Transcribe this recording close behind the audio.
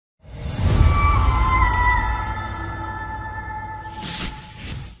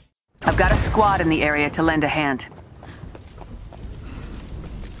I've got a squad in the area to lend a hand.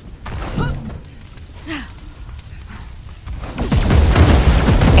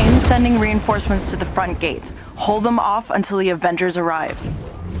 AIM's sending reinforcements to the front gate. Hold them off until the Avengers arrive.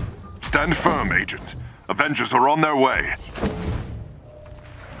 Stand firm, Agent. Avengers are on their way.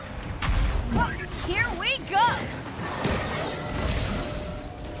 Here we go!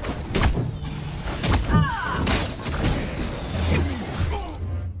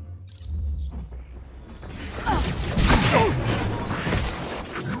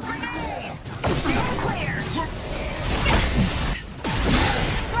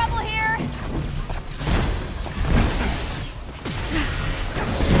 Trouble here!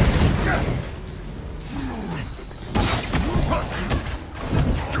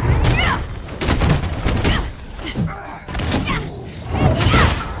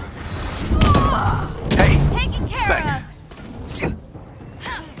 Taken care of.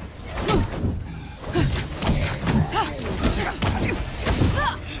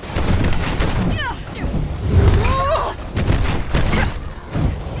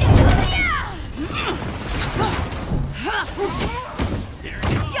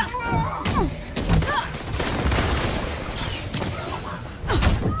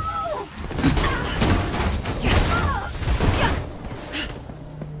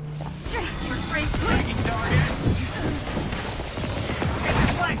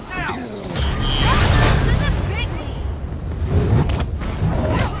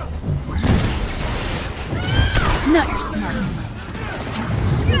 Not your smartest move.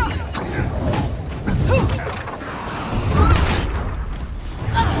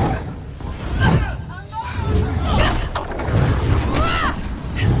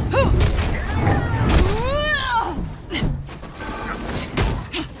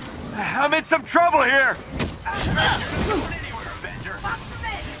 I'm in some trouble here!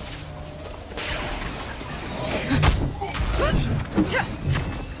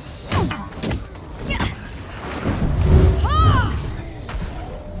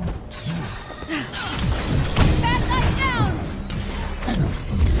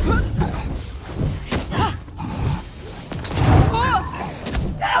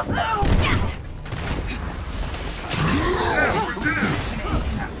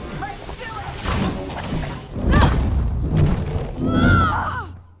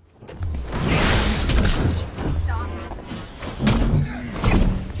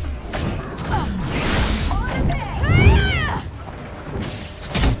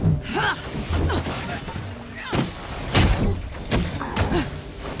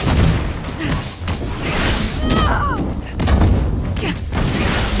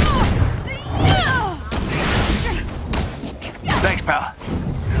 Thanks, pal.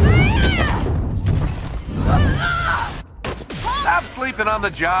 Stop sleeping on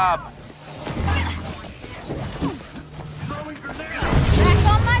the job. Back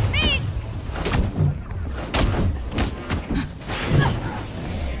on my feet!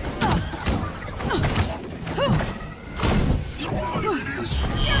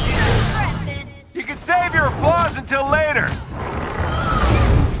 You can save your applause until later.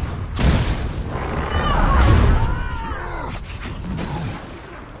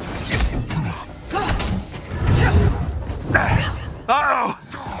 Uh-oh!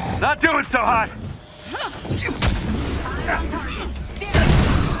 Not doing so hot!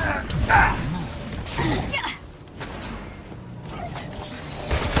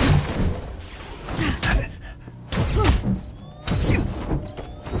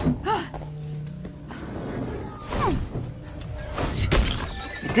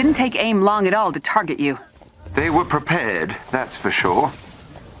 It didn't take AIM long at all to target you. They were prepared, that's for sure.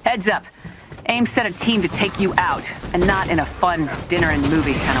 Heads up. AIM sent a team to take you out, and not in a fun dinner and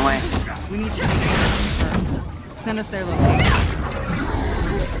movie kind of way. We need to first. Send us their location.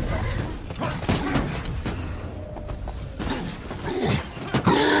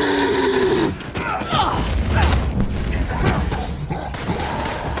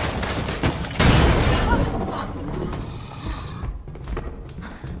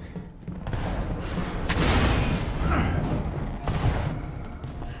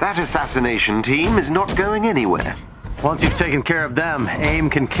 That assassination team is not going anywhere. Once you've taken care of them, AIM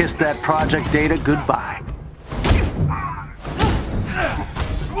can kiss that project data goodbye.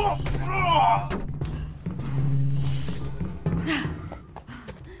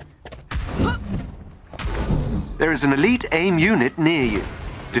 There is an elite AIM unit near you.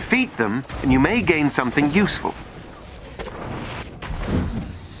 Defeat them, and you may gain something useful.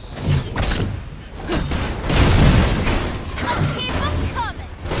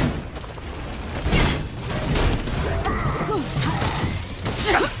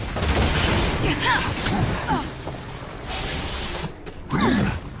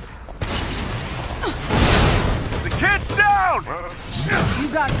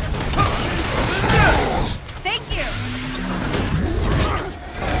 got this. Thank you.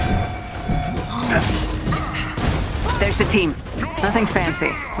 There's the team. Nothing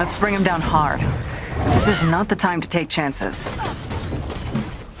fancy. Let's bring them down hard. This is not the time to take chances.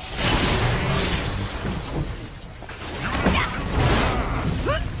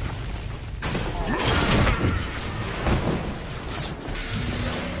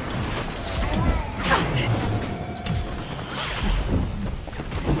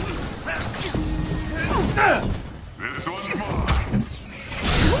 This one's mine.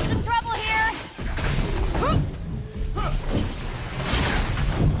 Some trouble here.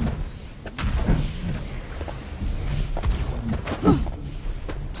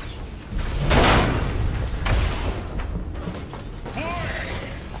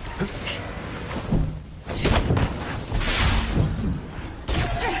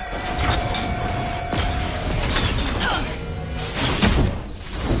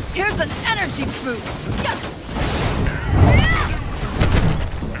 Here's an energy boost.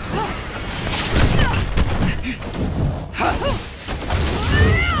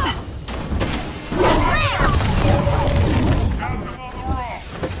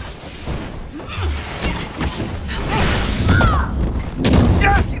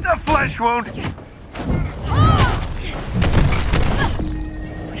 Just a flesh wound.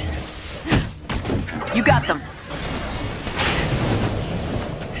 You got them.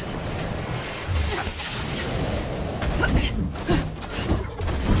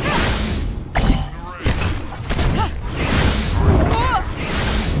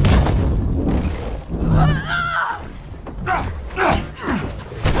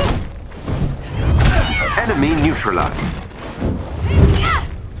 Enemy neutralized.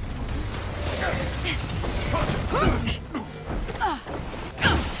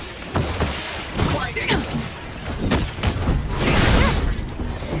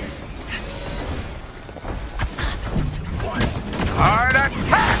 Hard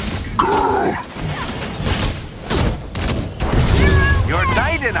attack! Your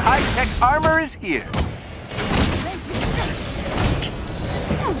knight in high-tech armor is here.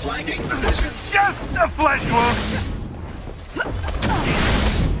 Flanking positions. Just a flesh wound.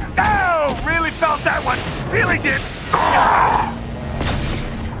 Ow! Really felt that one. Really did.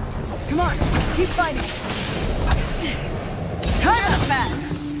 Come on, keep fighting. Time to pass.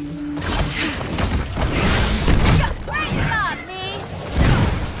 Great job, me.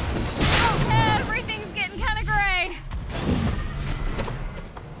 Everything's getting kind of gray.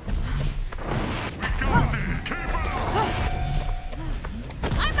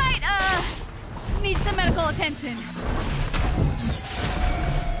 I might, need some medical attention.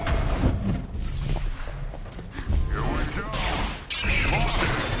 Here we go.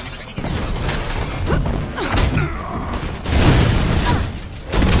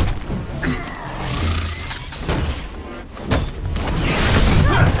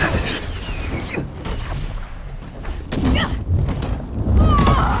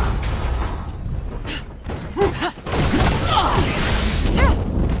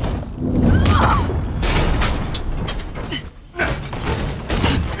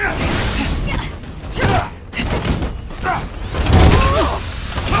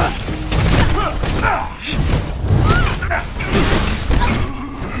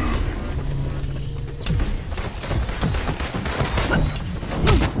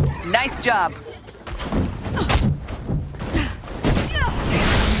 Nice job.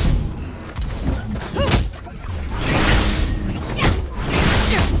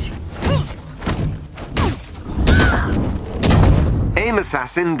 Aim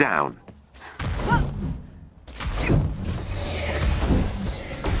assassin down.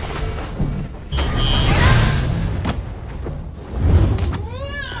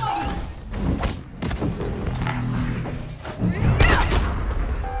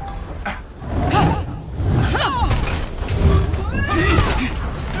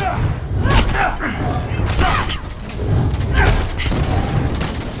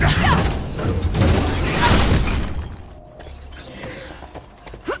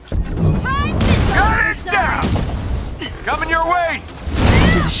 Try this Got on it down. Coming your way.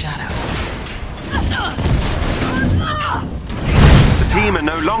 To the shadows. The team are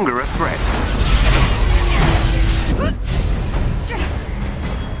no longer a threat.